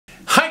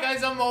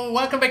guys,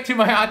 welcome back to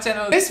my art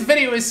channel. This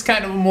video is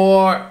kind of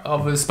more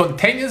of a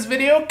spontaneous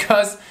video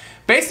because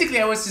basically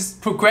I was just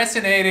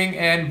procrastinating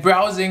and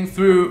browsing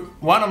through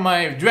one of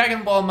my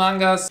Dragonball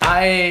mangas.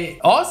 I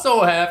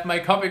also have my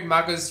Copic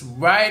markers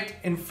right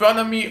in front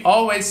of me,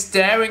 always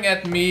staring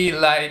at me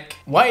like,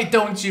 why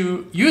don't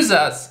you use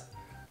us?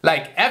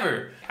 Like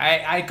ever.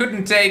 I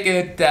couldn't take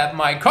it that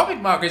my Copic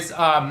markers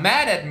are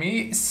mad at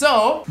me,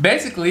 so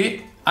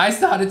basically I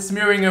started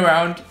smearing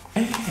around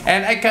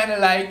and I kind of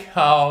like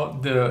how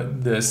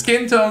the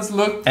skin tones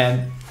look,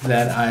 and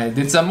then I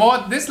did some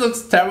more. This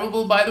looks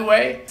terrible, by the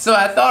way. So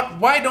I thought,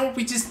 why don't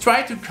we just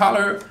try to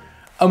color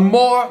a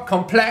more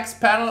complex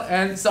panel?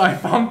 And so I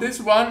found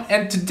this one,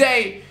 and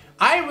today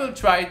I will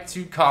try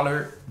to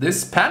color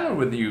this panel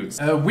with you.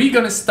 We're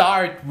gonna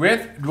start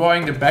with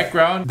drawing the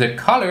background. The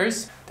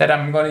colors that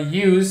I'm gonna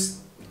use,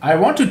 I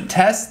want to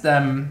test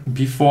them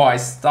before I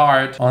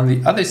start on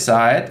the other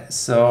side.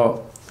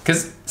 So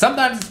because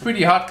sometimes it's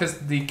pretty hard because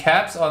the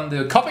caps on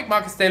the Copic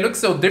markers, they look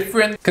so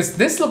different. Because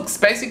this looks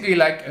basically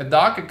like a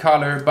darker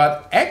color,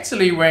 but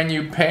actually when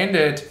you paint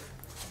it,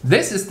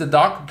 this is the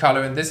darker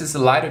color and this is the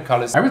lighter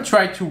color. I will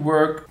try to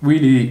work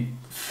really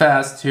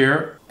fast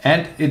here,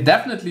 and it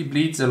definitely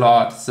bleeds a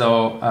lot.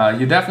 So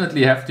you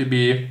definitely have to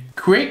be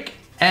quick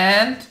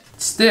and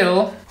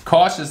still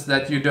cautious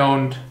that you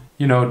don't,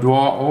 you know,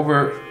 draw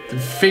over the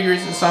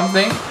figures or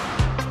something.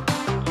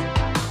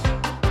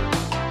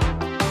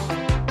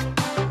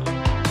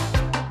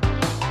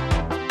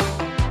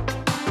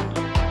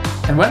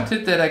 And one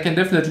tip that I can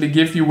definitely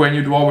give you when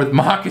you draw with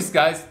markers,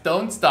 guys,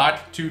 don't start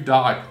too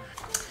dark.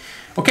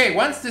 Okay,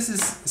 once this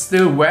is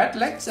still wet,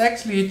 let's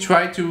actually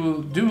try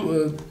to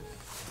do a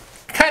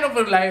kind of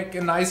like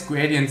a nice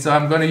gradient. So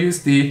I'm gonna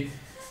use the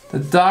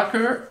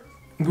darker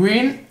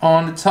green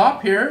on the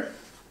top here,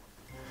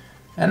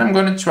 and I'm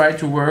gonna try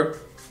to work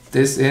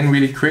this in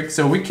really quick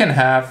so we can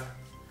have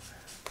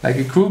like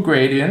a cool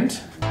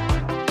gradient.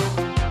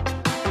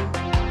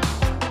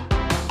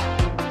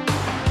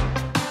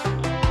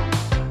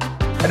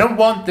 I don't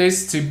want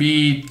this to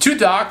be too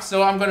dark,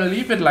 so I'm gonna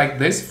leave it like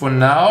this for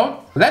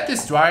now. Let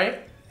this dry,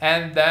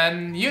 and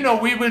then, you know,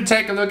 we will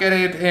take a look at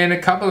it in a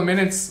couple of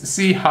minutes,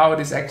 see how it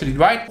is actually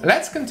dried.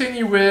 Let's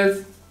continue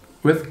with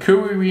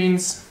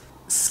Kuririn's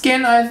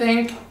skin, I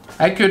think.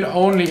 I could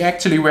only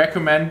actually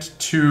recommend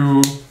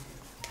to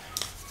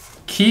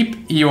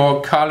keep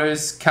your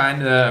colors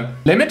kind of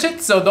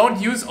limited, so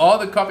don't use all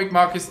the Copic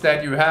markers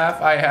that you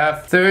have. I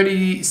have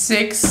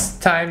 36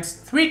 times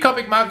 3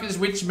 Copic markers,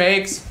 which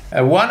makes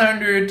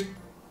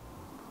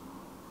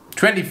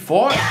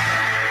 124.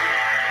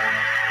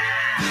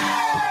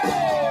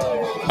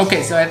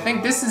 Okay, so I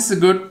think this is a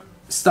good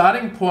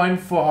starting point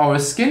for our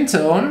skin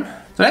tone.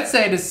 So let's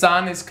say the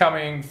sun is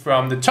coming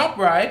from the top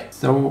right,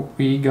 so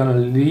we're gonna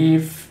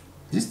leave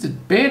just a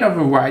bit of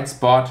a white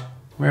spot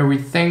where we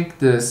think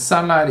the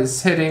sunlight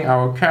is hitting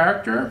our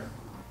character.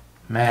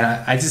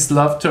 Man, I just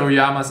love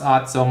Toriyama's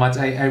art so much.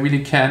 I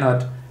really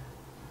cannot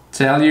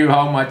tell you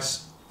how much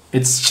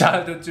it's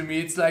childhood to me.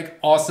 It's like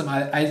awesome.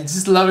 I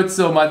just love it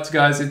so much,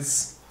 guys.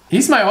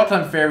 He's my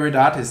all-time favorite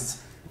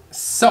artist.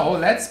 So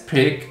let's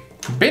pick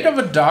a bit of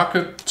a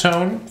darker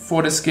tone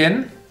for the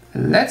skin.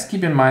 Let's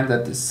keep in mind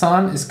that the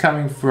sun is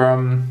coming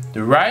from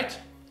the right,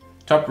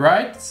 top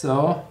right.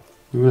 So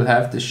we will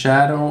have the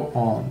shadow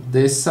on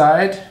this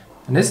side.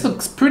 And this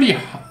looks pretty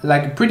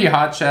like a pretty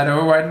hard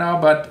shadow right now,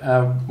 but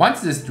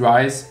once this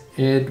dries,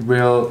 it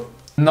will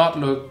not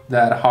look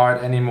that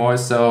hard anymore,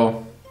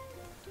 so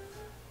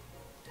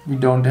we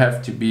don't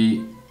have to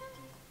be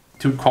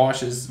too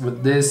cautious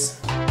with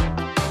this.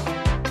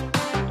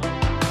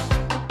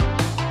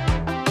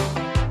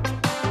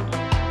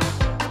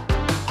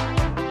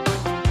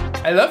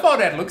 I love how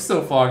that looks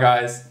so far,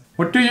 guys.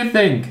 What do you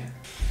think?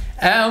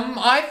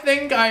 I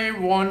think I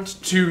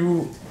want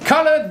to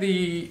color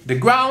the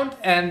ground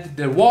and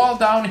the wall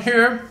down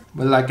here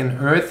with like an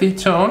earthy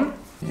tone.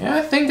 Yeah,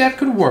 I think that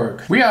could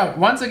work. We are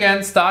once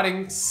again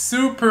starting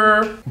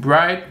super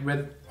bright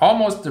with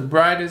almost the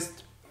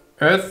brightest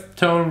earth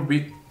tone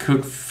we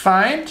could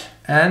find.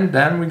 And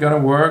then we're gonna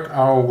work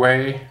our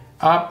way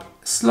up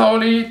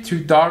slowly to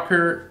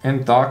darker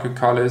and darker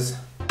colors.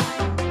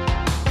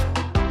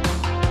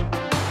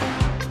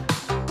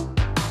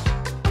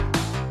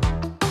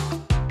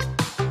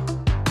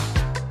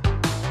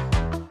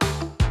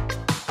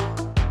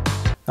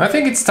 I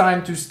think it's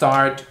time to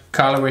start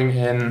coloring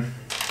in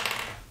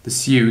the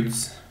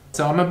suits.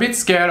 So I'm a bit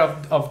scared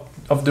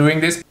of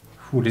doing this.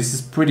 Ooh, this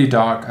is pretty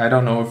dark. I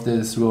don't know if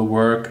this will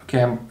work.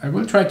 Okay, I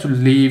will try to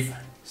leave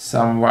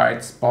some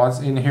white spots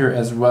in here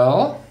as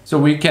well, so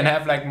we can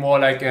have like more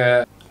like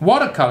a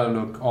watercolor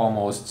look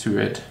almost to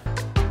it.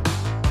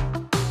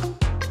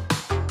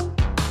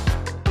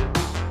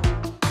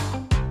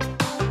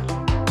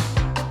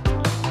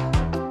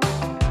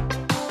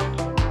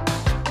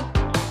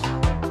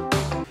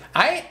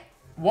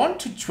 Want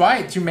to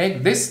try to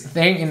make this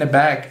thing in the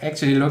back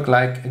actually look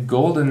like a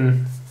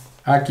golden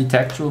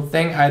architectural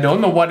thing. I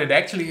don't know what it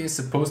actually is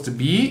supposed to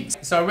be.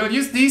 So I will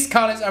use these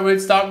colors. I will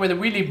start with a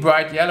really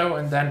bright yellow,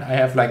 and then I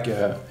have like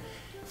a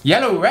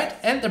yellow, red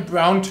and a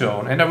brown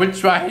tone. And I will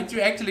try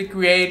to actually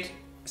create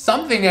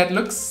something that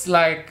looks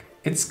like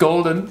it's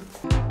golden.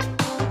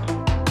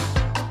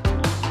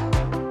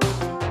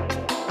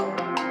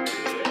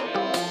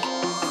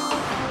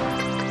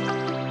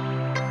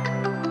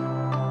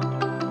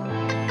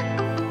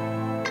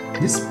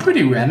 This is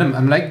pretty random.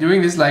 I'm like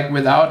doing this like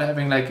without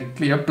having like a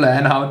clear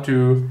plan how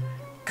to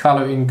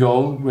color in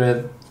gold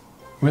with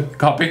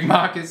Copic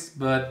markers,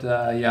 but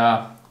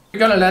yeah. We're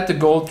gonna let the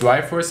gold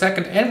dry for a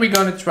second and we're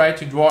gonna try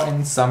to draw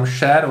in some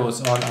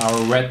shadows on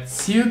our red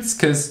suits,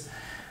 because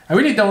I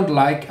really don't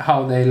like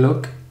how they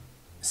look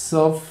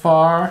so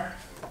far.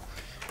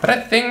 But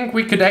I think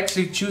we could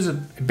actually choose a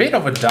bit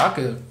of a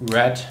darker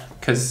red,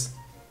 because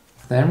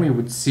then we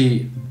would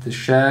see the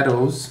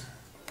shadows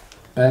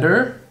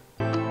better.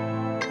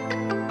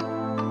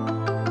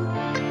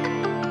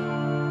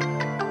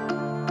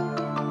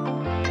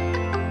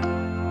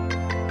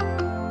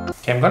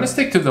 Okay, I'm gonna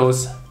stick to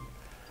those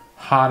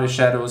harder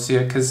shadows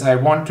here because I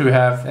want to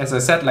have, as I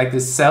said, like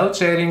this cell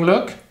shading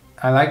look.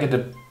 I like it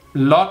a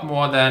lot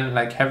more than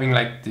like having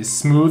like this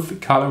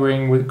smooth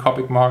coloring with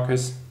Copic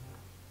markers.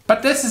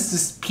 But this is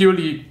just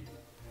purely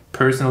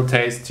personal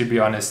taste, to be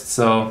honest,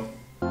 so.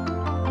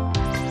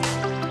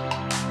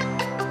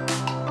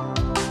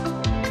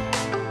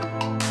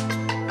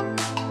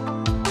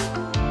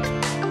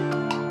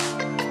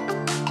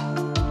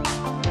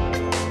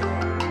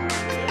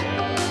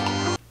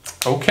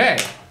 Okay,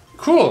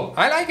 cool,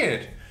 I like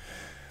it.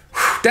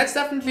 That's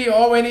definitely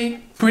already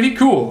pretty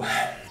cool.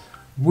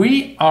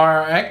 We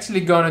are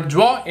actually gonna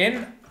draw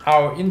in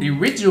our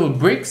individual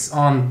bricks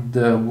on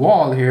the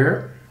wall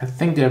here. I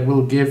think that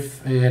will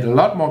give it a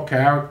lot more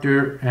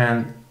character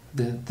and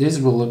this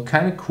will look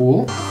kind of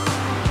cool.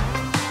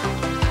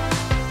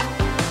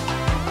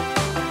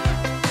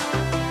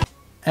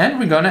 And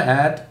we're gonna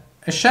add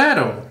a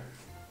shadow,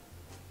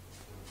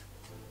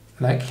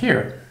 like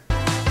here.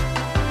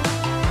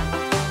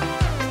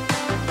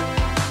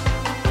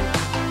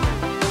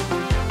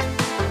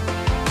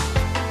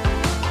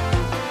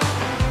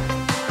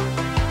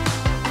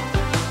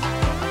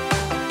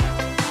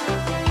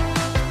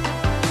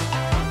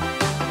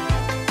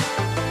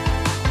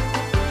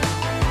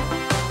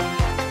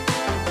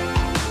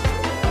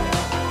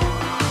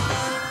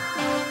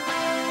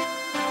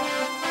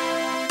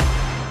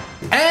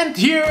 And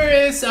here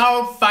is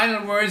our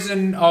final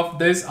version of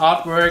this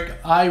artwork.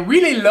 I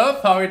really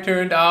love how it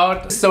turned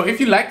out. So if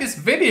you like this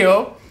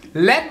video,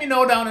 let me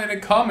know down in the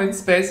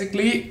comments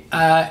basically.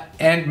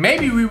 And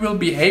maybe we will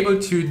be able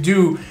to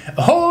do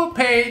a whole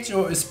page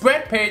or a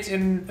spread page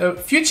in a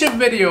future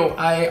video.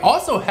 I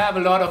also have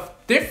a lot of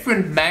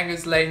different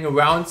mangas laying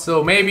around.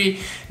 So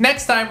maybe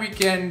next time we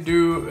can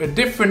do a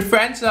different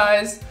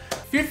franchise.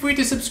 Feel free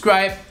to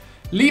subscribe.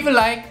 Leave a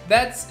like,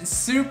 that's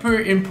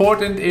super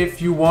important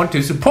if you want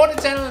to support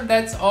the channel, and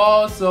that's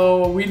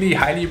also really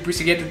highly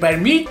appreciated by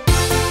me.